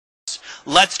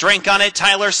Let's Drink on It,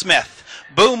 Tyler Smith.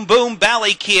 Boom Boom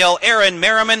Ballykeel, Aaron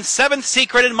Merriman, Seventh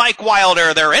Secret, and Mike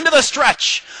Wilder. They're into the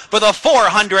stretch for the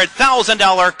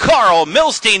 $400,000 Carl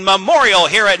Milstein Memorial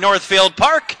here at Northfield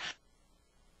Park.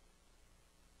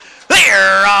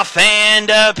 They're off and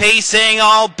pacing,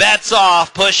 all bets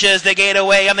off. Pushes the gate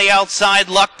away on the outside.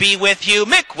 Luck Be With You.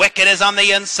 Mick Wicked is on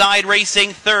the inside,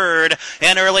 racing third.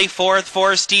 An early fourth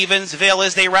for Stevensville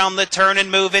as they round the turn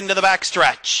and move into the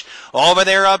backstretch. Over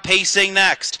there pacing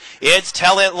next, it's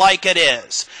Tell It Like It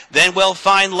Is. Then we'll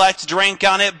find Let's Drink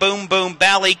on It, Boom Boom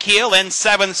Ballykeel, and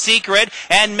Seventh Secret.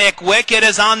 And Mick Wicked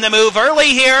is on the move early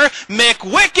here. Mick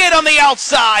Wicked on the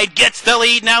outside gets the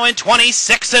lead now in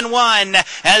 26-1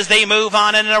 as they move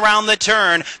on and around the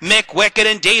turn. Mick Wicked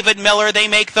and David Miller, they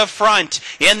make the front.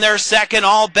 In their second,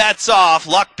 all bets off.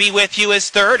 Luck Be With You is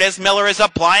third as Miller is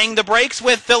applying the brakes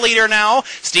with the leader now.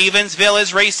 Stevensville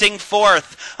is racing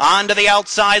fourth. On to the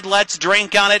outside, Let's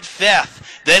Drink on It fifth.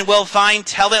 Then we'll find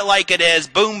Tell It Like It Is,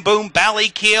 Boom Boom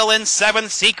Ballykeel, and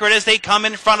Seventh Secret as they come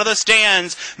in front of the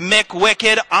stands. Mick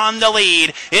Wicked on the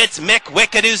lead. It's Mick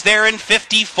Wicked who's there in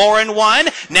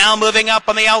 54-1. Now moving up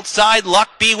on the outside,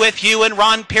 Luck Be With You and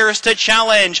Ron Pierce to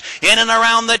challenge. In and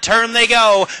around the turn they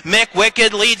go. Mick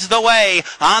Wicked leads the way.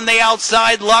 On the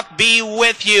outside, Luck Be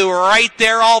With You. Right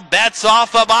there, all bets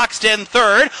off of Oxton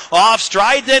third. Off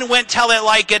stride, then went Tell It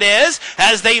Like It Is.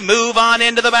 As they move on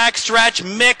into the backstretch,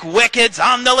 Mick Wicked's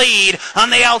on the lead. On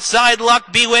the outside,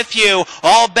 Luck Be With You.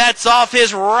 All bets off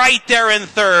is right there in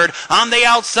third. On the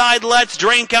outside, Let's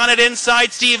Drink on It inside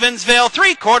Stevensville.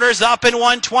 3/4 up in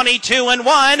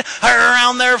 122-1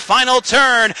 around their final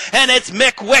turn. And it's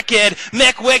Mick Wicked.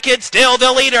 Mick Wicked still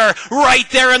the leader. Right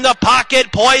there in the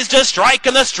pocket, poised to strike,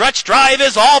 and the stretch drive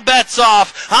is all bets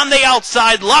off. On the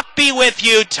outside, Luck Be With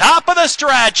You, top of the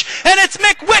stretch. And it's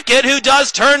Mick Wicked who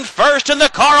does turn first in the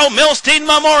Carl Milstein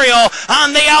Memorial.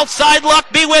 On the outside,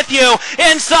 Luck Be With You.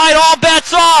 Inside, all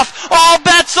bets off. All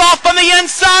bets off on the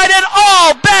inside, and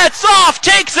all bets off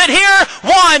takes it here.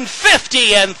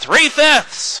 150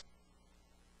 3/5.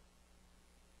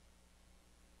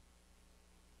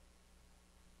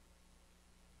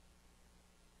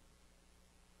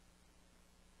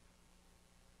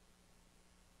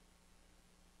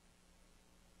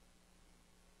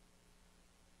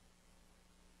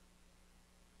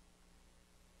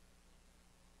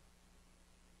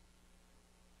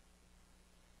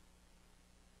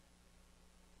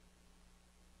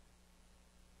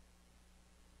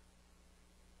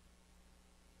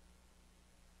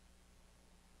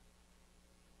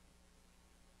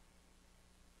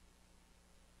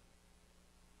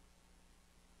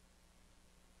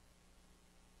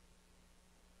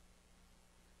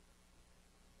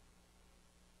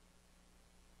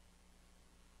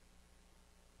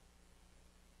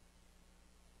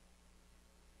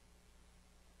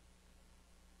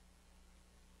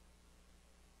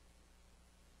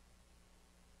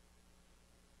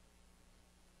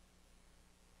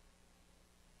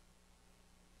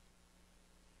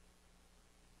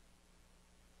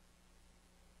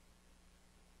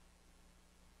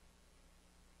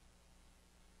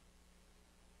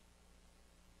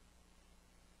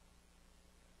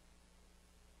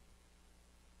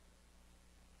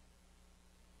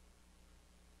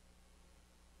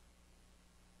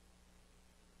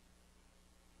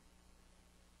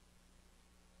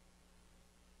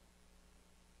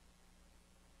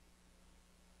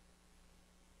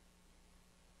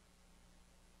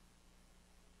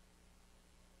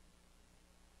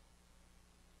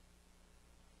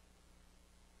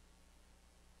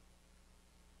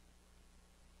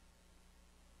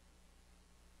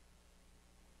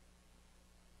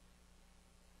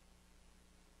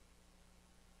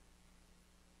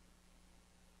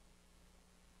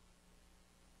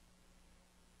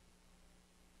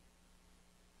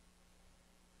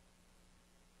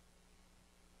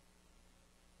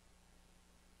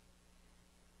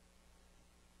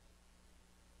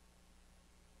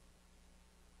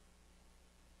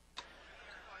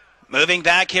 Moving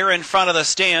back here in front of the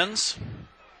stands,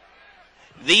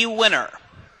 the winner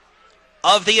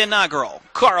of the inaugural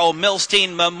Carl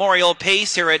Milstein Memorial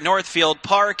Pace here at Northfield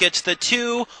Park. It's the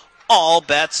 2 All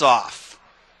Bets Off.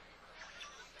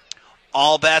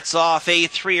 All Bets Off, a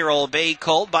 3-year-old bay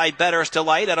colt by Better's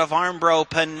Delight out of Armbro,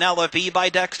 Penelope by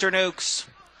Dexter Nukes.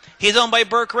 He's owned by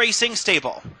Burke Racing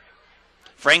Stable.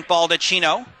 Frank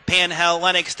Baldacchino,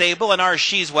 Panhellenic Stable, and R.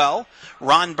 Sheeswell.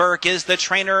 Ron Burke is the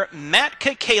trainer. Matt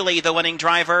Kakali, the winning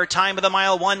driver. Time of the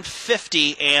mile,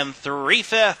 150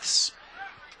 3/5.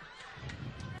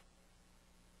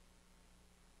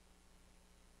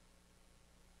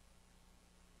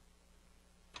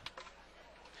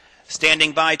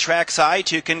 Standing by trackside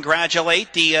to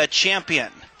congratulate the champion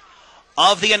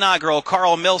of the inaugural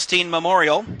Carl Milstein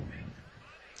Memorial.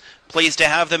 Pleased to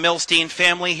have the Milstein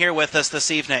family here with us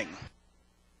this evening.